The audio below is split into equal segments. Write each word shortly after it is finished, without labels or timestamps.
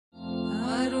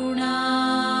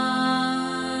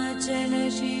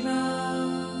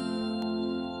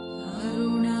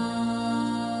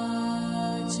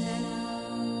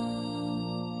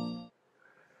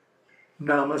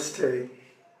Namaste,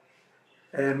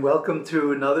 and welcome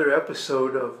to another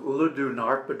episode of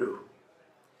Ulladu-Narpadu.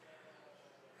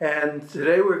 And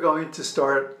today we're going to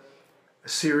start a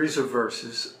series of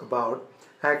verses about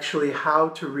actually how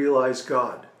to realize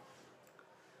God.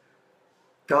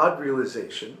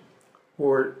 God-realization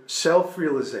or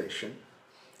self-realization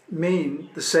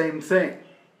mean the same thing.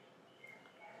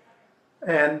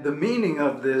 And the meaning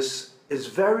of this is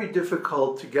very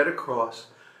difficult to get across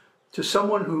to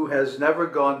someone who has never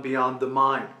gone beyond the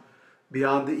mind,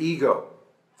 beyond the ego,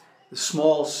 the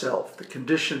small self, the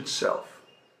conditioned self.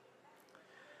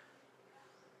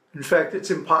 In fact,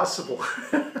 it's impossible.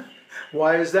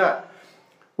 Why is that?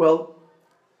 Well,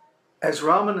 as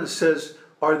Ramana says,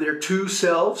 are there two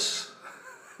selves?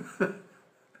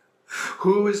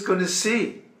 Who is going to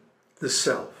see the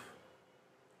self?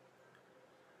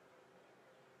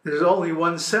 There's only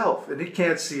one self, and it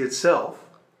can't see itself.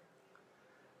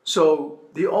 So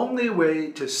the only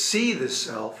way to see the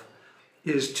self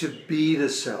is to be the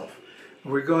self.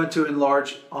 We're going to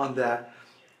enlarge on that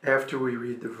after we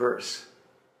read the verse.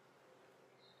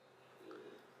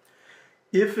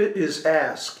 If it is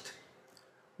asked,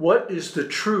 what is the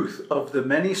truth of the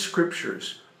many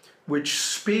scriptures which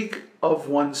speak of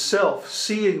oneself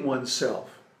seeing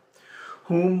oneself,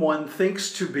 whom one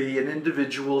thinks to be an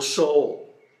individual soul,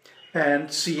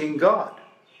 and seeing God?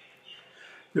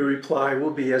 The reply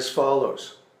will be as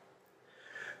follows.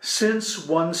 Since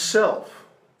oneself,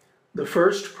 the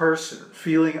first person,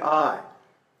 feeling I,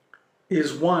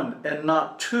 is one and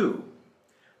not two,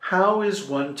 how is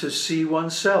one to see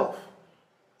oneself?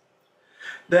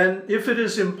 Then, if it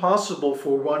is impossible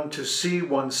for one to see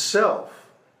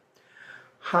oneself,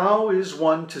 how is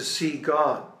one to see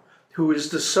God, who is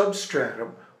the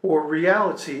substratum or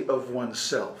reality of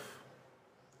oneself?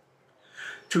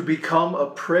 To become a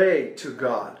prey to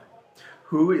God,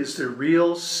 who is the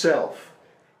real self,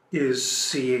 is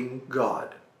seeing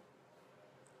God.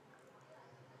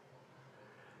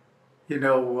 You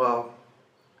know,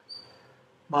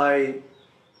 my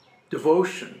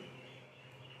devotion,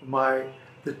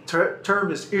 the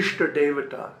term is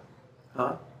Ajata-vāda,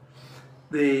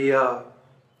 the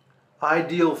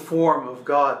ideal form of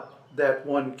God that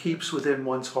one keeps within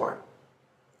one's heart,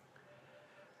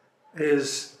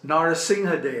 is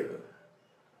Narasimha-deva.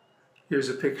 Here's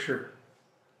a picture.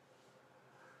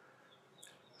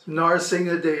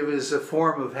 Narasimha-deva is a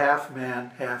form of half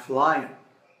man, half lion.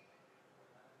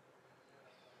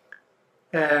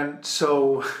 And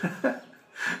so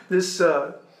this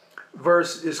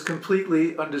verse is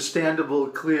completely understandable,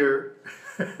 clear,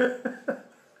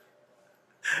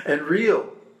 and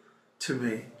real to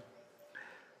me.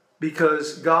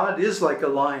 Because God is like a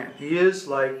lion. He is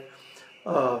like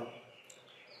a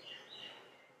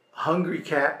hungry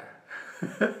cat.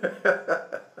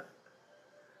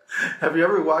 Have you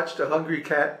ever watched a hungry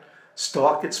cat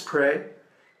stalk its prey?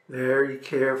 Very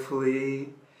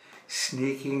carefully,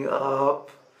 sneaking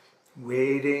up,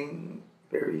 waiting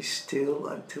very still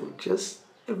until just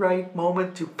the right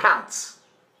moment to pounce.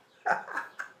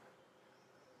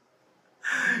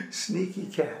 Sneaky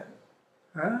cat.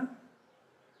 Huh?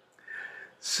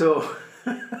 So,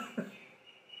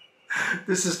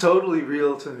 this is totally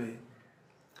real to me.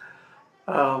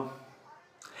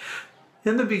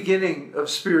 In the beginning of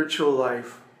spiritual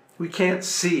life, we can't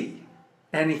see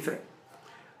anything.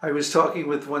 I was talking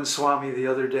with one Swami the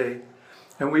other day,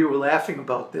 and we were laughing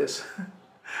about this.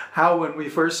 How when we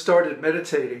first started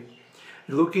meditating,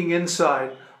 looking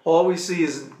inside, all we see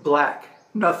is black,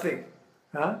 nothing.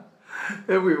 Huh?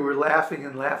 And we were laughing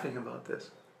and laughing about this.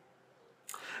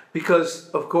 Because,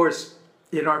 of course,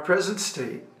 in our present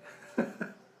state,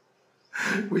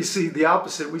 we see the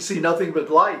opposite. We see nothing but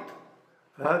light.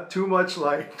 Too much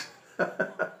light.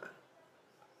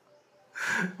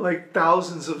 Like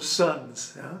thousands of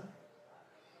suns.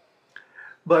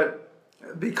 But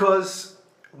because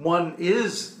one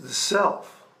is the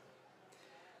self,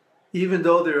 even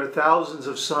though there are thousands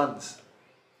of suns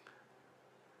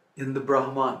in the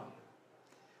Brahman,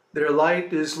 their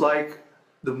light is like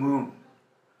the moon,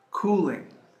 cooling,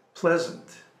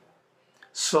 pleasant,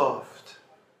 soft.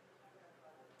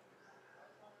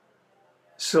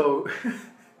 So,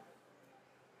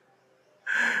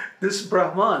 this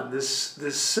Brahman, this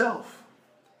self,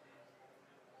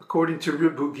 according to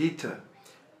Ribhu-gita,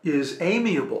 is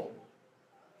amiable.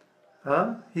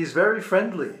 He's very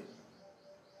friendly.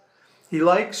 He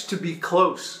likes to be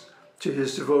close to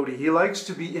his devotee. He likes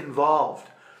to be involved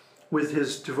with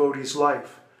his devotee's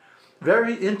life,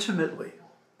 very intimately,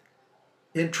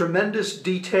 in tremendous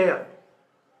detail.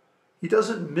 He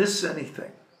doesn't miss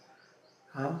anything.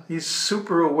 He's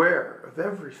super aware of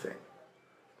everything.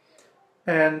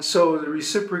 And so the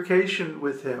reciprocation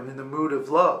with him in the mood of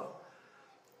love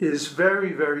is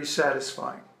very, very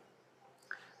satisfying.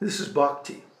 This is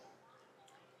bhakti.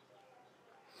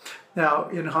 Now,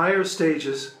 in higher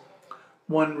stages,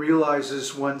 one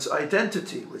realizes one's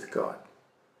identity with God.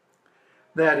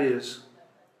 That is,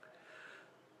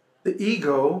 the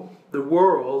ego, the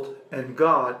world, and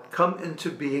God come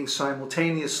into being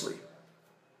simultaneously.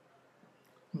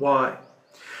 Why?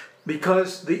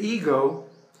 Because the ego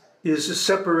is a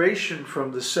separation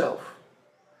from the self,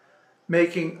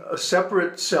 making a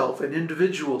separate self, an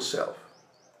individual self,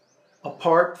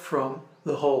 apart from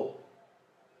the whole,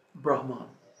 Brahman.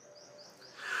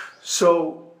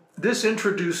 So this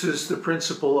introduces the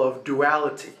principle of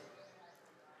duality.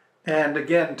 And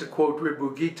again, to quote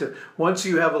Ribhu Gita, once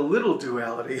you have a little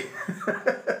duality,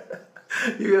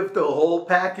 you have the whole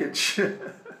package.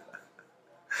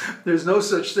 There's no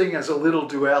such thing as a little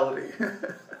duality.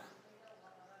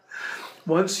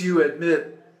 Once you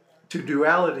admit to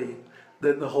duality,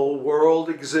 then the whole world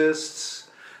exists,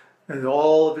 and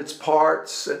all of its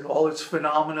parts and all its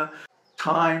phenomena,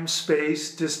 time,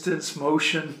 space, distance,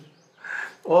 motion,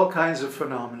 all kinds of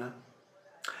phenomena.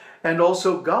 And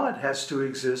also God has to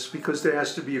exist because there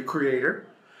has to be a creator,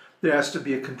 there has to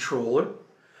be a controller,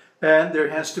 and there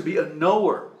has to be a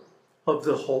knower of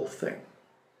the whole thing.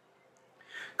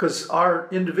 Because our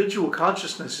individual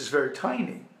consciousness is very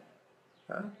tiny.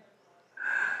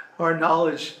 Our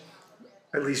knowledge,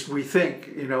 at least we think,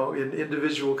 in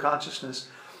individual consciousness,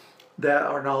 that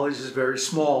our knowledge is very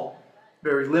small,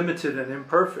 very limited and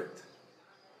imperfect.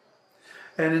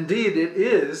 And indeed it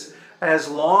is, as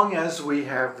long as we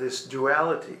have this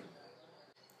duality.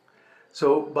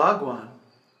 So Bhagwan,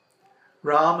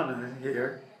 Ramana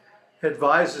here,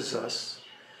 advises us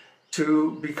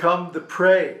to become the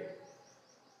prey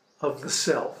of the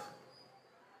self.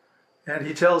 And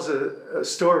he tells a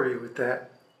story with that.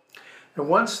 And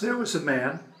once there was a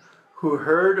man who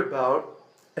heard about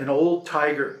an old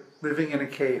tiger living in a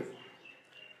cave.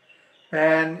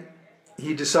 And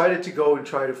he decided to go and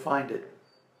try to find it.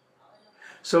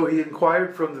 So he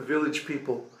inquired from the village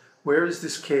people, where is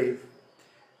this cave?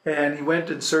 And he went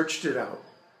and searched it out.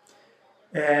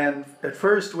 And at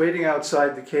first, waiting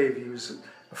outside the cave, he was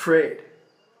afraid.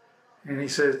 And he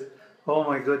said, oh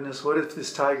my goodness, what if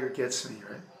this tiger gets me,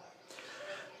 right?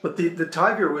 But the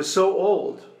tiger was so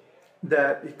old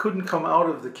that it couldn't come out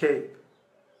of the cave.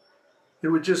 It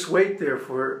would just wait there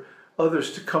for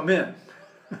others to come in.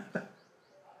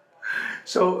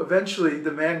 So eventually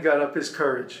the man got up his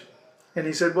courage and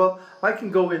he said, well, I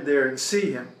can go in there and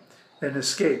see him and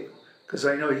escape because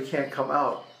I know he can't come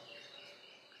out.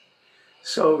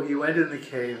 So he went in the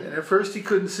cave, and at first he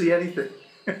couldn't see anything.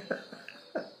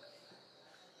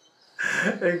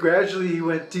 And gradually he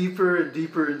went deeper and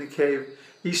deeper in the cave.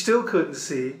 He still couldn't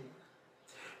see.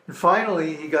 And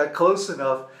finally he got close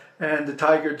enough and the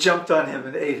tiger jumped on him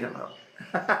and ate him up.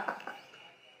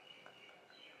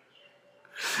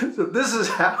 So this is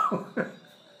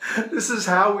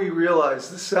how we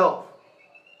realize the self.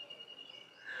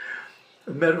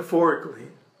 Metaphorically,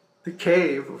 the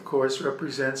cave, of course,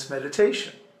 represents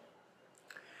meditation.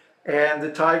 And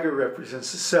the tiger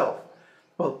represents the self.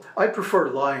 Well, I prefer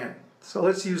lion, so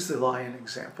let's use the lion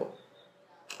example.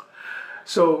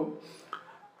 So,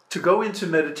 to go into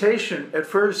meditation, at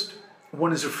first,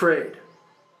 one is afraid.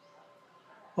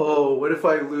 Oh, what if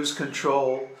I lose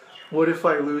control? What if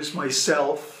I lose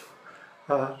myself?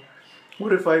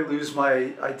 What if I lose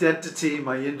my identity,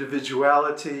 my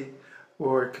individuality,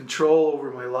 or control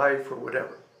over my life, or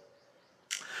whatever?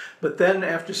 But then,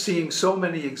 after seeing so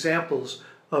many examples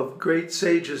of great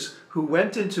sages who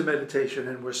went into meditation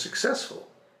and were successful,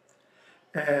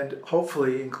 and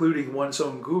hopefully including one's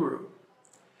own guru,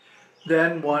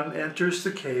 then one enters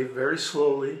the cave very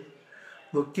slowly,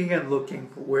 looking and looking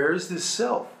for where is this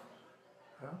self?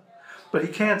 But he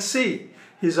can't see.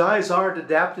 His eyes aren't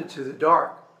adapted to the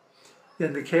dark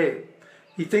in the cave.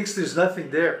 He thinks there's nothing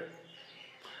there.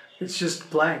 It's just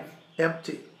blank,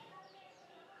 empty.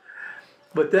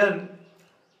 But then,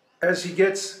 as he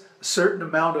gets a certain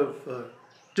amount of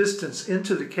distance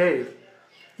into the cave,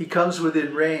 he comes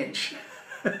within range.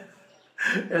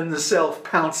 And the self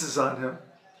pounces on him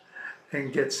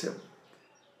and gets him.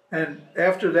 And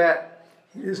after that,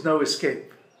 there's no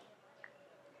escape.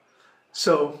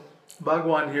 So,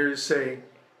 Bhagwan here is saying,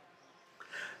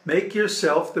 make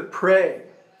yourself the prey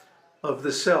of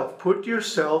the self. Put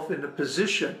yourself in a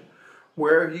position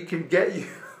where he can get you.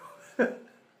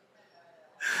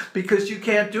 Because you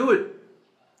can't do it.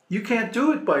 You can't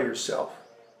do it by yourself.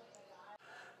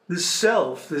 This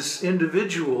self, this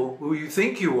individual who you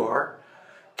think you are,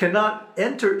 cannot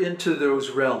enter into those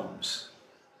realms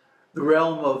the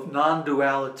realm of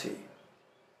non-duality.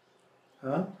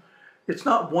 It's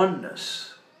not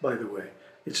oneness, by the way.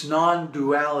 It's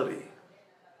non-duality.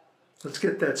 Let's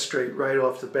get that straight right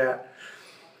off the bat.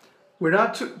 We're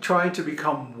not trying to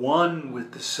become one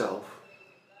with the self,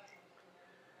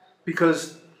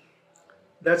 because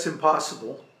that's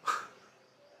impossible.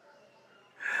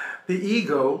 The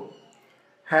ego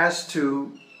has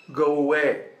to go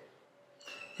away.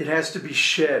 It has to be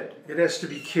shed. It has to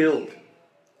be killed,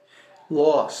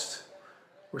 lost,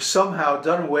 or somehow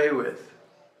done away with.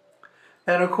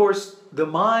 And of course, the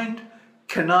mind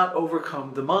cannot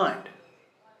overcome the mind.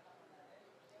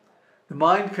 The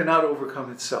mind cannot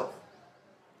overcome itself.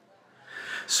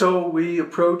 So we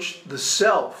approach the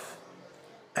self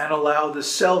and allow the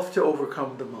self to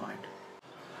overcome the mind.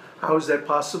 How is that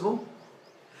possible?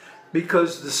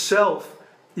 Because the self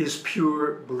is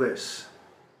pure bliss,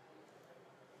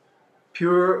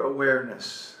 pure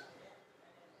awareness.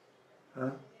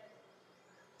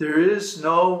 There is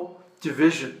no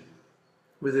division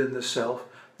within the self.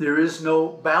 There is no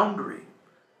boundary.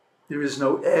 There is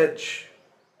no edge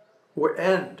or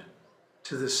end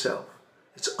to the self.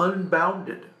 It's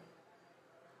unbounded,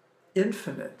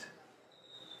 infinite.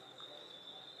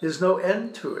 There's no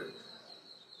end to it.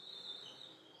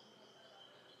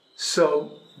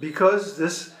 So, because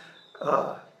this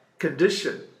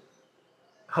condition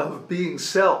of being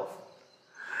self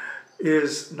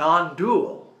is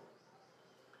non-dual,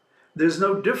 there's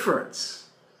no difference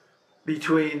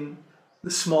between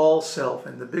the small self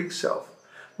and the big self.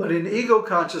 But in ego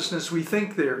consciousness, we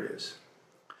think there is.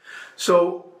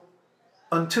 So,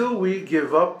 until we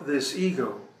give up this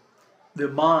ego, the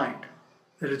mind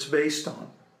that it's based on,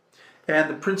 and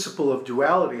the principle of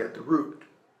duality at the root,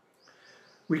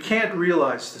 we can't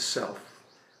realize the self.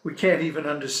 We can't even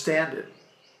understand it.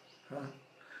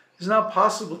 It's not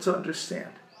possible to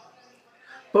understand.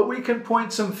 But we can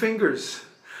point some fingers.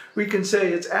 We can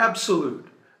say it's absolute,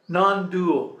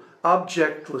 non-dual,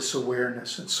 objectless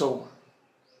awareness, and so on.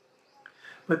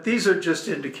 But these are just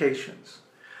indications.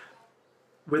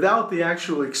 Without the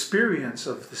actual experience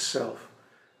of the self,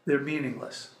 they're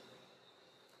meaningless.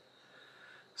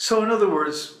 So in other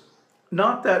words,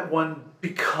 not that one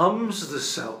becomes the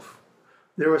self.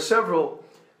 There are several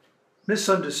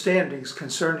misunderstandings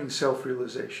concerning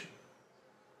self-realization.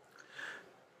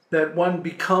 That one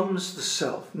becomes the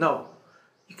self. No,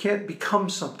 you can't become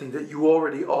something that you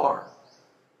already are.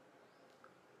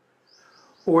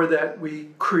 Or that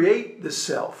we create the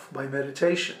self by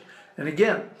meditation. And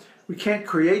again, we can't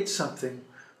create something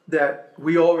that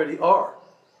we already are.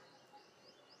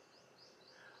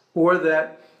 Or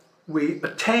that we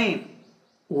attain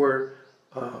or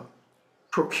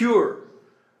procure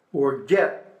or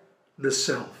get the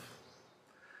self.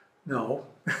 No,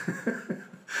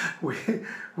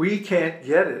 we can't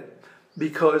get it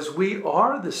because we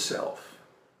are the self.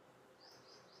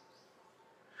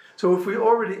 So if we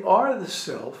already are the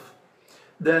self,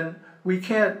 then we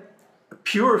can't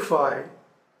purify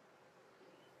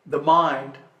the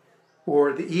mind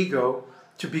or the ego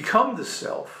to become the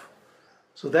self.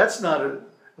 So that's not a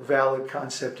valid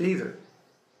concept either.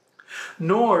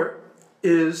 Nor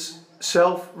is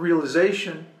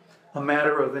self-realization a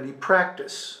matter of any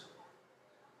practice.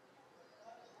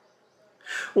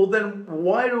 Well, then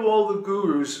why do all the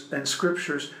gurus and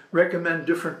scriptures recommend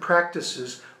different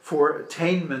practices for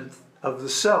attainment of the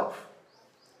self?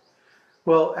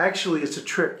 Well, actually, it's a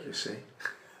trick, you see.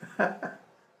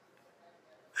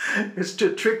 It's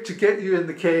a trick to get you in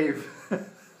the cave.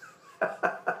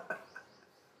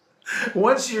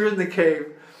 Once you're in the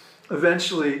cave,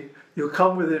 eventually you'll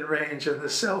come within range and the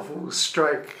self will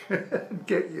strike and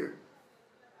get you.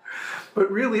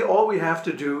 But really all we have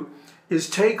to do is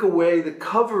take away the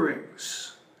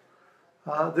coverings,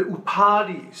 the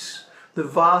upadis, the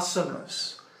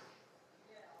vasanas,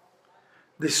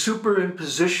 the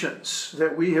superimpositions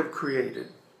that we have created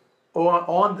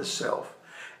on the self,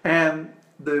 and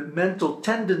the mental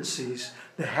tendencies,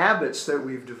 the habits that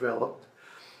we've developed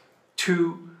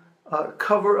to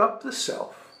cover up the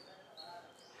self.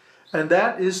 And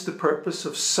that is the purpose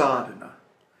of sadhana.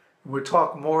 We'll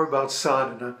talk more about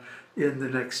sadhana in the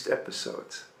next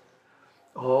episodes.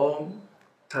 Om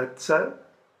Tat Sat.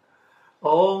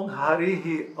 Om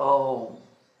Harihi Om.